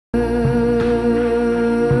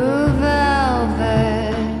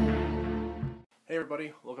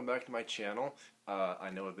back to my channel. I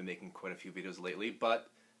know I've been making quite a few videos lately, but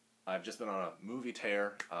I've just been on a movie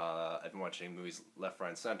tear. I've been watching movies left, right,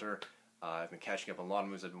 and center. I've been catching up on a lot of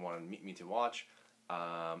movies I've been wanting me to watch.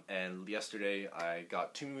 And yesterday I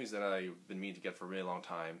got two movies that I've been meaning to get for a really long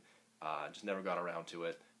time. Just never got around to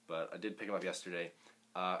it, but I did pick them up yesterday.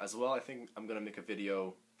 As well, I think I'm going to make a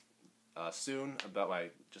video soon about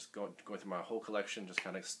just going through my whole collection, just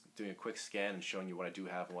kind of doing a quick scan and showing you what I do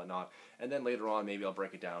have and whatnot. And then later on, maybe I'll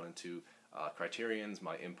break it down into criterions,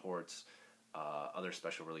 my imports, other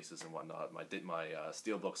special releases and whatnot, my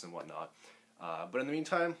steelbooks and whatnot. But in the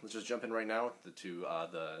meantime, let's just jump in right now to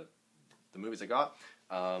the movies I got.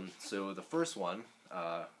 So the first one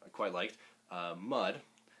I quite liked, Mud.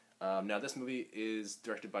 Now this movie is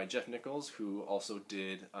directed by Jeff Nichols, who also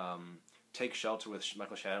did Take Shelter with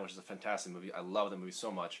Michael Shannon, which is a fantastic movie. I love that movie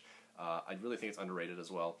so much. I really think it's underrated as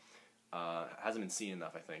well. Hasn't been seen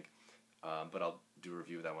enough, I think. But I'll do a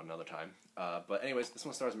review of that one another time. But anyways, this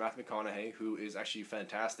one stars Matthew McConaughey, who is actually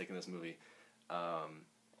fantastic in this movie.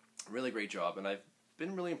 Really great job, and I've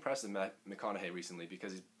been really impressed with Matt McConaughey recently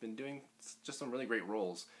because he's been doing just some really great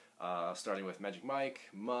roles, starting with Magic Mike,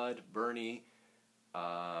 Mud, Bernie,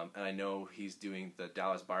 and I know he's doing the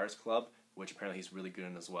Dallas Buyers Club, which apparently he's really good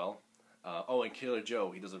in as well. Oh, and Killer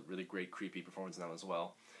Joe, he does a really great creepy performance in that as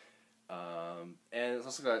well. And it's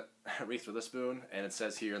also got Reese Witherspoon, and it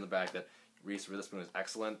says here in the back that Reese Witherspoon is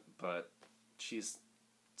excellent, but she's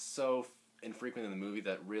so infrequent in the movie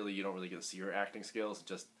that really you don't really get to see her acting skills.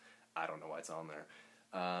 Just, I don't know why it's on there.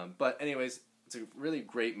 But anyways, it's a really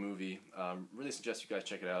great movie. Really suggest you guys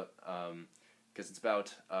check it out, because it's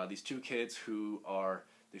about these two kids who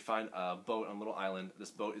they find a boat on a little island.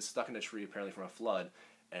 This boat is stuck in a tree apparently from a flood,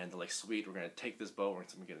 and they're like, sweet, we're going to take this boat, we're going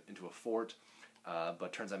to get it into a fort.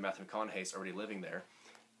 But turns out Matthew McConaughey's already living there,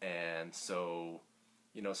 and so,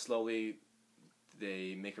 you know, slowly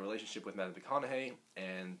they make a relationship with Matthew McConaughey,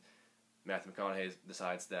 and Matthew McConaughey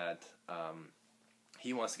decides that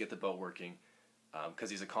he wants to get the boat working because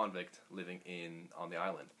he's a convict living on the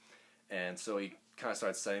island, and so he kind of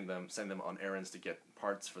starts sending them on errands to get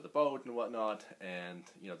parts for the boat and whatnot, and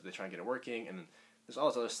you know, they try and get it working, and there's all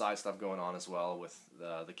this other side stuff going on as well with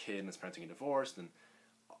the kid and his parents getting divorced and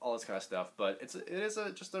all this kind of stuff. But it is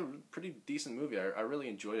just a pretty decent movie. I really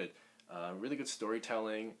enjoyed it. Really good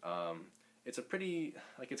storytelling. It's a pretty,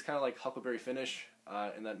 it's kind of like Huckleberry Finish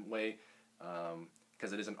in that way,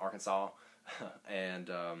 because it is in Arkansas. And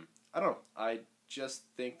I don't know, I just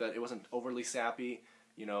think that it wasn't overly sappy.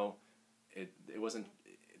 You know, it wasn't,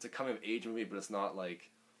 it's a coming of age movie, but it's not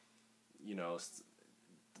like, you know,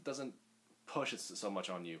 it doesn't push it so much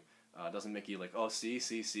on you. It doesn't make you like, oh, see,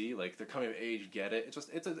 like they're coming of age, get it.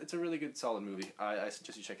 It's a really good, solid movie. I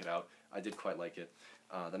suggest you check it out. I did quite like it.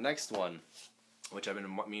 The next one, which I've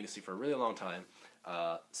been meaning to see for a really long time,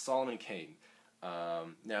 Solomon Kane.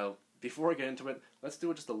 Now, before I get into it, let's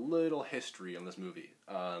do just a little history on this movie.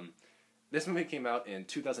 This movie came out in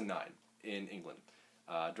 2009 in England.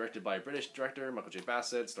 Directed by a British director, Michael J.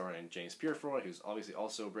 Bassett, starring James Purefoy, who's obviously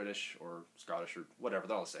also British or Scottish or whatever,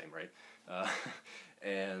 they're all the same, right?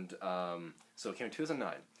 So it came in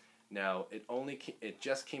 2009. Now, it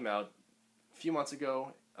just came out a few months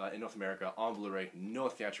ago in North America on Blu-ray, no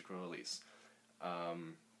theatrical release,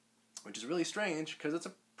 which is really strange because it's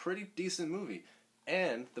a pretty decent movie,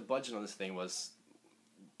 and the budget on this thing was,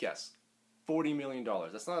 guess, $40 million.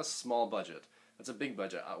 That's not a small budget. That's a big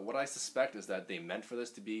budget. What I suspect is that they meant for this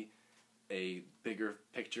to be a bigger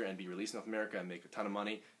picture and be released in North America and make a ton of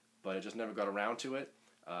money, but it just never got around to it.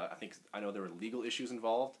 I know there were legal issues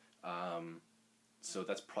involved, so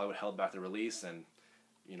that's probably what held back the release, and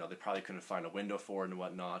you know, they probably couldn't find a window for it and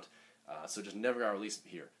whatnot, so it just never got released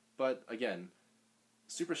here. But again,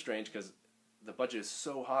 super strange because the budget is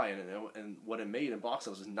so high, and what it made in box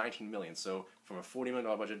office was $19 million. So from a $40 million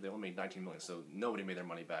budget, they only made $19 million. So nobody made their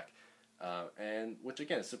money back, and which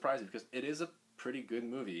again is surprising because it is a pretty good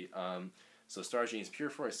movie. So stars James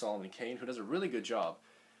Purefoy, Solomon Kane, who does a really good job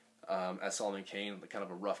as Solomon Kane, kind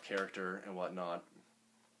of a rough character and whatnot.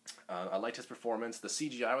 I liked his performance. The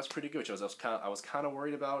CGI was pretty good, which I was kind of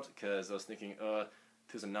worried about because I was thinking,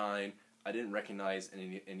 2009. I didn't recognize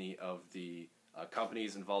any of the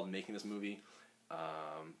companies involved in making this movie,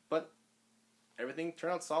 but everything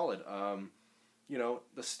turned out solid. You know,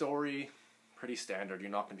 the story, pretty standard.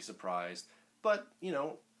 You're not going to be surprised, but you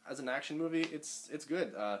know, as an action movie, it's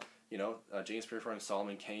good. You know, James Purefoy and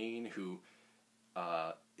Solomon Kane, who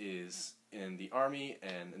is in the army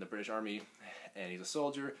and in the British Army, and he's a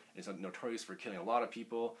soldier, and he's notorious for killing a lot of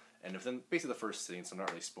people. And within basically the first scene, so I'm not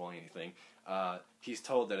really spoiling anything, he's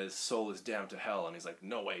told that his soul is damned to hell, and he's like,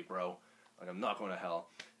 no way, bro, like I'm not going to hell,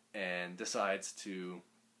 and decides to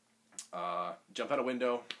jump out a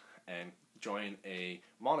window and join a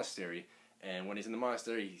monastery. And when he's in the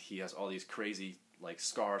monastery, he has all these crazy like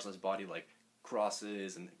scars on his body, like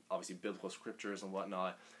crosses and obviously biblical scriptures and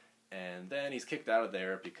whatnot. And then he's kicked out of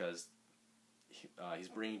there because he's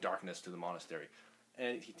bringing darkness to the monastery.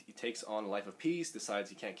 And he takes on a life of peace, decides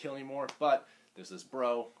he can't kill anymore, but there's this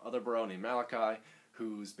other bro named Malachi,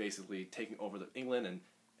 who's basically taking over England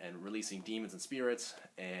and releasing demons and spirits,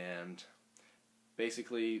 and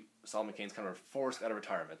basically Solomon Kane's kind of forced out of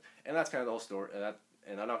retirement. And that's kind of the whole story,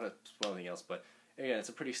 and I'm not going to spoil anything else, but again, it's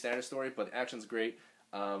a pretty standard story, but the action's great.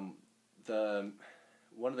 One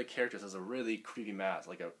of the characters has a really creepy mask,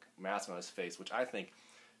 like a mask on his face, which I think,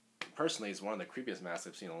 personally, is one of the creepiest masks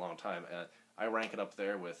I've seen in a long time. I rank it up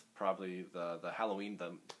there with probably the Halloween,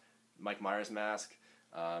 the Mike Myers mask.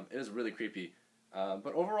 It is really creepy.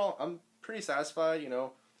 But overall, I'm pretty satisfied,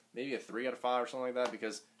 maybe a 3 out of 5 or something like that,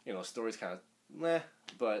 because, the story's kind of meh,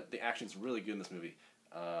 but the action's really good in this movie.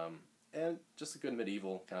 And just a good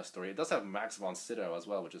medieval kind of story. It does have Max von Sydow as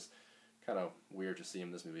well, which is kind of weird to see him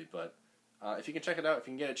in this movie, but if you can check it out, if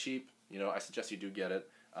you can get it cheap, I suggest you do get it.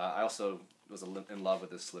 I also was in love with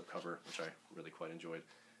this slipcover, which I really quite enjoyed.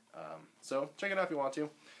 So check it out if you want to.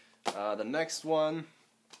 The next one,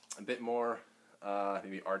 a bit more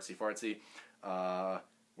maybe artsy-fartsy.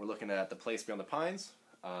 We're looking at The Place Beyond the Pines,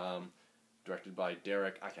 directed by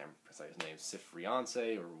Derek, I can't say his name,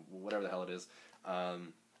 Cifuentes, or whatever the hell it is.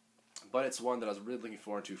 But it's one that I was really looking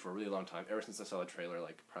forward to for a really long time, ever since I saw the trailer,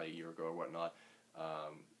 like probably a year ago or whatnot.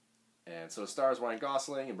 And so it stars Ryan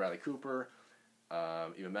Gosling and Bradley Cooper,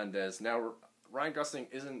 Eva Mendes. Now, Ryan Gosling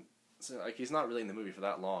he's not really in the movie for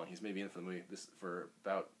that long. He's maybe in for the movie for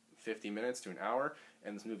about 50 minutes to an hour,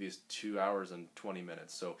 and this movie is 2 hours and 20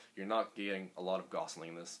 minutes. So you're not getting a lot of Gosling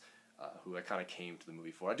in this, who I kind of came to the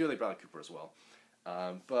movie for. I do like Bradley Cooper as well.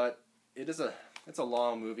 But it's a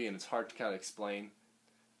long movie, and it's hard to kind of explain,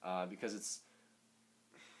 because it's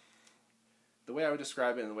the way I would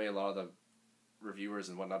describe it, and the way a lot of the reviewers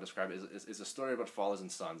and whatnot describe it, is a story about fathers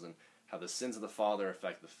and sons, and how the sins of the father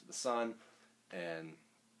affect the son, and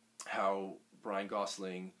how Brian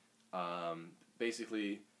Gosling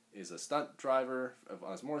basically is a stunt driver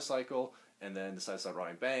on his motorcycle, and then decides to start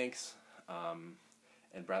robbing banks,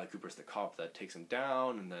 and Bradley Cooper's the cop that takes him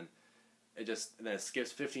down, and then it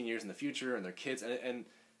skips 15 years in the future, and their kids, and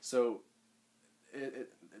so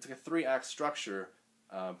it's like a 3-act structure,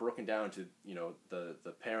 broken down to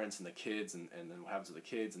the parents and the kids, and then what happens to the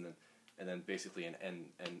kids, and then basically an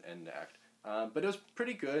end act. But it was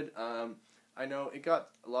pretty good. I know it got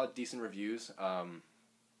a lot of decent reviews.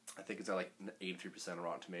 I think it's at like 83% on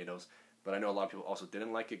Rotten Tomatoes. But I know a lot of people also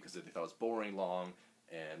didn't like it because they thought it was boring, long,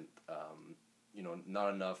 and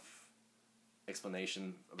not enough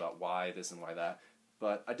explanation about why this and why that.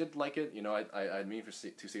 But I did like it. I mean to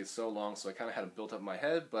see it so long, so I kind of had it built up in my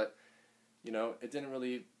head. But it didn't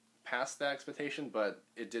really pass that expectation, but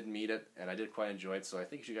it did meet it, and I did quite enjoy it. So I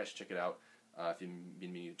think you guys should check it out if you've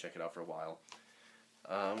been meaning to check it out for a while.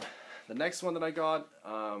 The next one that I got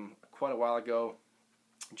quite a while ago,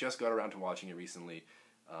 just got around to watching it recently.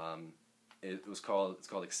 It's called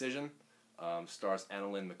Excision. Stars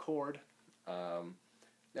Annalyn McCord.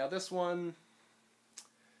 Now this one,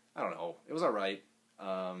 I don't know. It was alright.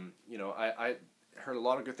 I heard a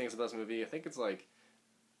lot of good things about this movie. I think it's like,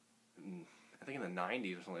 I think in the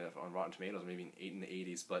 90s or something on Rotten Tomatoes, maybe in the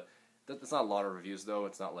 80s. But that's not a lot of reviews though.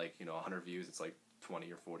 It's not like 100 reviews. It's like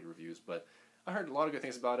 20 or 40 reviews. But I heard a lot of good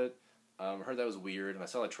things about it. I heard that it was weird, and I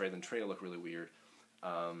saw the trailer, and the trailer looked really weird.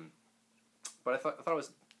 But I thought it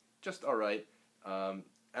was just alright. Annalyn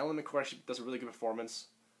McCord, she does a really good performance.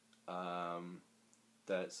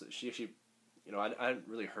 She actually, I hadn't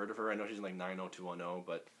really heard of her. I know she's in like 90210,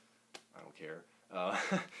 but I don't care.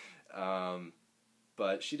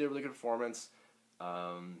 But she did a really good performance.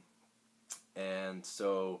 And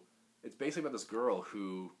so it's basically about this girl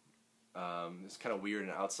who is kind of weird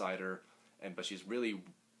and an outsider, but she's really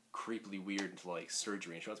creepily weird into like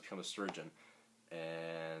surgery, and she wants to become a surgeon.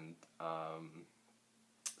 And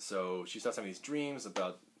so she starts having these dreams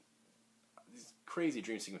about these crazy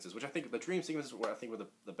dream sequences, which I think the dream sequences were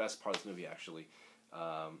the best part of this movie actually.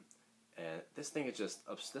 And this thing is just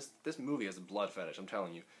this movie has a blood fetish. I'm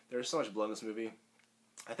telling you, there's so much blood in this movie.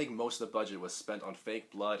 I think most of the budget was spent on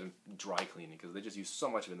fake blood and dry cleaning because they just used so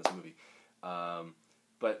much of it in this movie.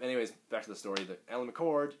 But anyways, back to the story. Annalyn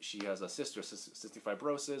McCord, she has a sister, cystic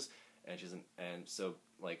fibrosis, and so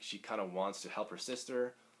like she kind of wants to help her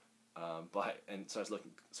sister, and starts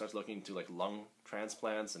looking into like lung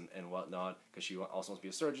transplants and whatnot because she also wants to be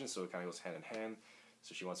a surgeon. So it kind of goes hand in hand.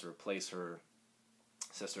 So she wants to replace her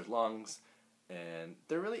sister's lungs, and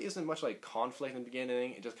there really isn't much like conflict in the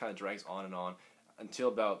beginning. It just kind of drags on and on until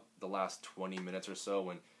about the last 20 minutes or so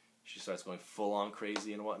when she starts going full on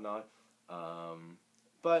crazy and whatnot.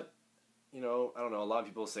 But you know, I don't know. A lot of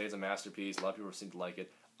people say it's a masterpiece. A lot of people seem to like it.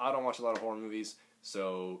 I don't watch a lot of horror movies,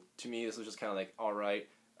 so to me this was just kind of like, all right.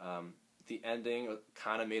 The ending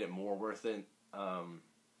kind of made it more worth it,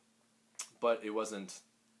 but it wasn't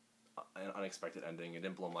an unexpected ending. It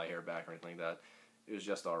didn't blow my hair back or anything like that. It was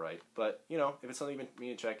just all right. But you know, if it's something you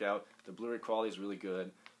need to check out, the Blu-ray quality is really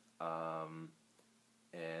good, and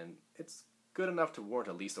it's good enough to warrant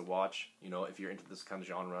at least a watch. You know, if you're into this kind of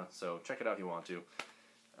genre, so check it out if you want to.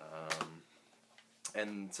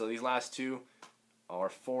 And so these last two are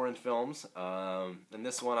foreign films, and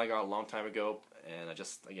this one I got a long time ago, and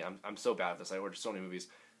I'm so bad at this. I ordered so many movies,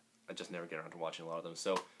 I just never get around to watching a lot of them.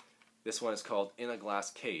 So this one is called In a Glass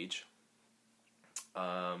Cage.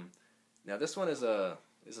 Now this one is a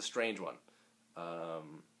strange one,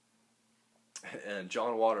 and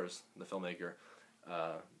John Waters, the filmmaker,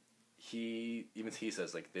 he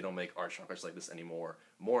says like they don't make art shortcuts like this anymore.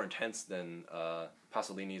 More intense than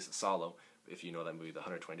Pasolini's Salo, if you know that movie, The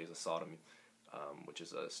 120 Days of Sodom, which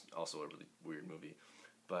is also a really weird movie.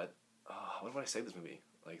 But what would I say of this movie?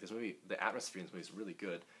 Like this movie, the atmosphere in this movie is really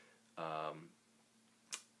good.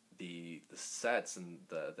 The sets and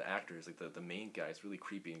the actors, like the main guy is really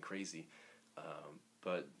creepy and crazy.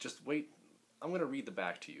 But just wait, I'm gonna read the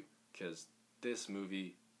back to you because this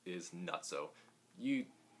movie is nutso. You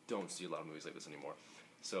don't see a lot of movies like this anymore.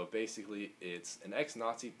 So basically, it's an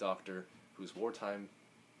ex-Nazi doctor whose wartime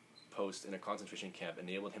post in a concentration camp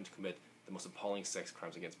enabled him to commit the most appalling sex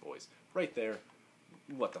crimes against boys. Right there,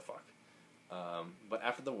 what the fuck? But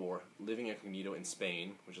after the war, living incognito in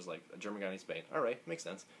Spain, which is like a German guy in Spain, alright, makes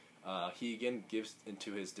sense, he again gives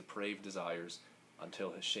into his depraved desires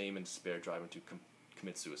until his shame and despair drive him to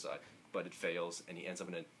commit suicide. But it fails, and he ends up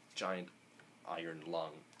in a giant iron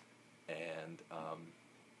lung. And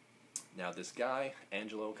now this guy,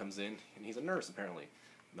 Angelo, comes in, and he's a nurse, apparently.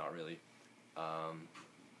 Not really.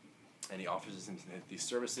 And he offers him these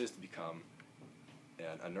services to become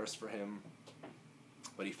a nurse for him.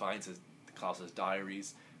 But he finds Klaus's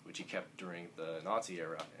diaries, which he kept during the Nazi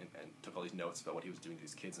era, and took all these notes about what he was doing to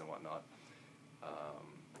these kids and whatnot.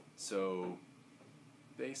 So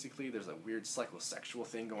basically, there's a weird psychosexual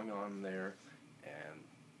thing going on there, and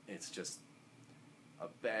it's just a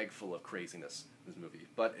bag full of craziness, this movie.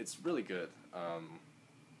 But it's really good.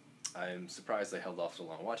 I'm surprised I held off so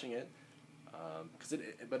long watching it, because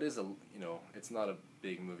but it is it's not a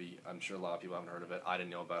big movie. I'm sure a lot of people haven't heard of it. I didn't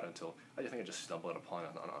know about it until I think I just stumbled upon it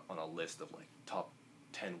on a list of like top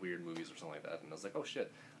 10 weird movies or something like that, and I was like, oh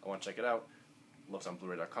shit, I want to check it out. Looked on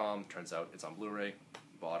Blu-ray.com. Turns out it's on Blu-ray.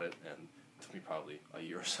 Bought it, and it took me probably a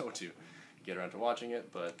year or so to get around to watching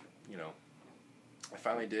it, but I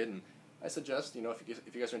finally did, and I suggest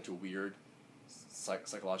if you guys are into weird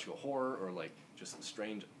psychological horror or like just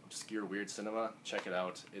strange, obscure, weird cinema, check it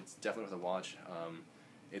out. It's definitely worth a watch.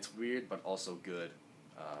 It's weird, but also good.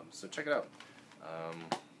 So check it out.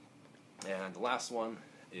 And the last one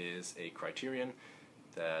is a Criterion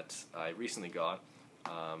that I recently got,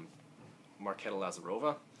 Marketa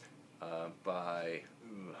Lazarova, by,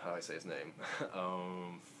 how do I say his name?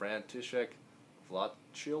 František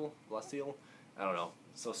Vlasil? I don't know.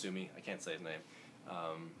 So sue me. I can't say his name.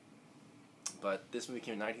 But this movie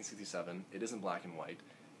came in 1967. It is in black and white,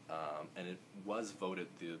 and it was voted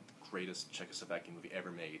the greatest Czechoslovakian movie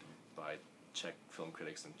ever made by Czech film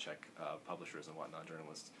critics and Czech publishers and whatnot,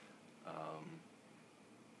 journalists.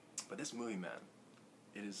 But this movie, man,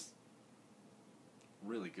 it is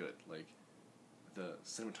really good. Like, the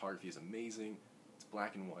cinematography is amazing. It's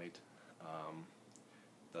black and white.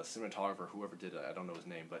 The cinematographer, whoever did it, I don't know his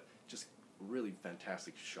name, but just really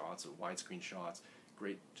fantastic shots, or widescreen shots,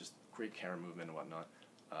 great camera movement and whatnot.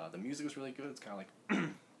 The music was really good. It's kind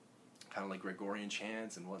of like Gregorian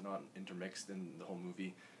chants and whatnot intermixed in the whole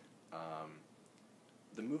movie.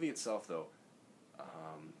 The movie itself, though,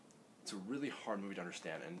 it's a really hard movie to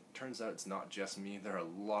understand, and it turns out it's not just me. There are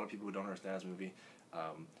a lot of people who don't understand this movie.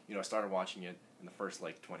 I started watching it in the first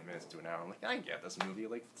 20 minutes to an hour. I'm like, I get this movie.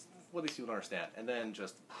 Like, what these people don't understand, and then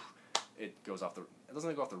just it goes off it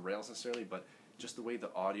doesn't go off the rails necessarily, but just the way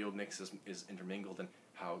the audio mix is intermingled and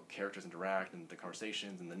how characters interact and the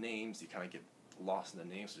conversations and the names, you kind of get lost in the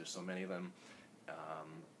names. There's so many of them,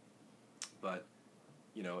 but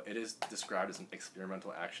it is described as an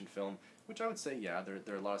experimental action film, which I would say, yeah, there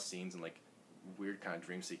are a lot of scenes and like weird kind of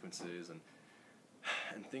dream sequences and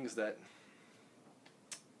things that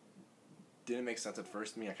didn't make sense at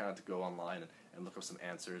first to me. I kind of had to go online and look up some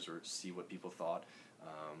answers or see what people thought.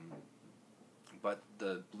 But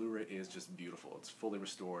the Blu-ray is just beautiful. It's fully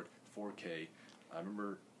restored, 4K. I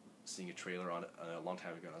remember seeing a trailer on it a long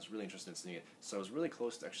time ago, and I was really interested in seeing it. So I was really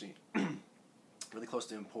close to actually, really close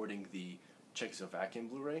to importing the Czechoslovakian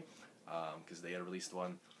Blu-ray, because they had released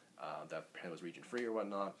one that apparently was region-free or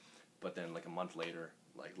whatnot. But then like a month later,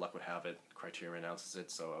 like luck would have it, Criterion announces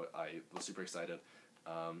it, so I was super excited.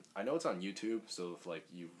 I know it's on YouTube, so if like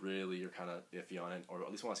you really are kind of iffy on it, or at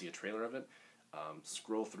least want to see a trailer of it,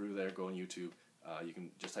 scroll through there, go on YouTube. You can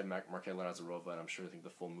just type Marketa Lazarova, and I'm sure I think the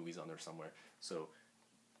full movie's on there somewhere. So,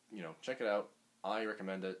 you know, check it out. I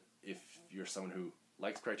recommend it if you're someone who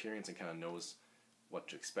likes Criterions and kind of knows what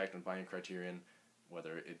to expect when buying Criterion,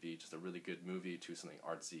 whether it be just a really good movie to something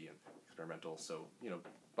artsy and experimental. So, you know,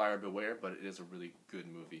 buyer beware, but it is a really good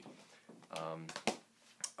movie.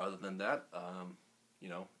 Other than that, you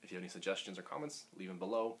know, if you have any suggestions or comments, leave them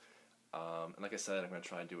below. And like I said, I'm going to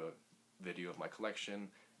try and do a video of my collection,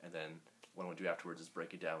 and then what I'm going to do afterwards is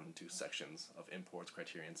break it down into sections of imports,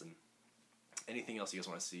 Criterions, and anything else you guys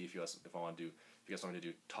want to see. If you guys want me to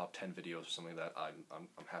do top 10 videos or something like that,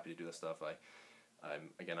 I'm happy to do that stuff.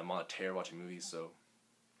 I'm on a tear watching movies, so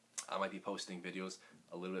I might be posting videos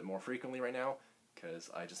a little bit more frequently right now, because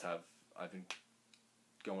I've been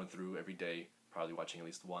going through every day, probably watching at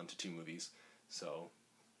least 1 to 2 movies. So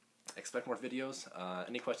expect more videos.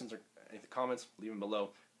 Any questions or any comments, leave them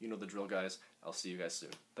below. You know the drill, guys. I'll see you guys soon.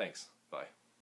 Thanks. Bye.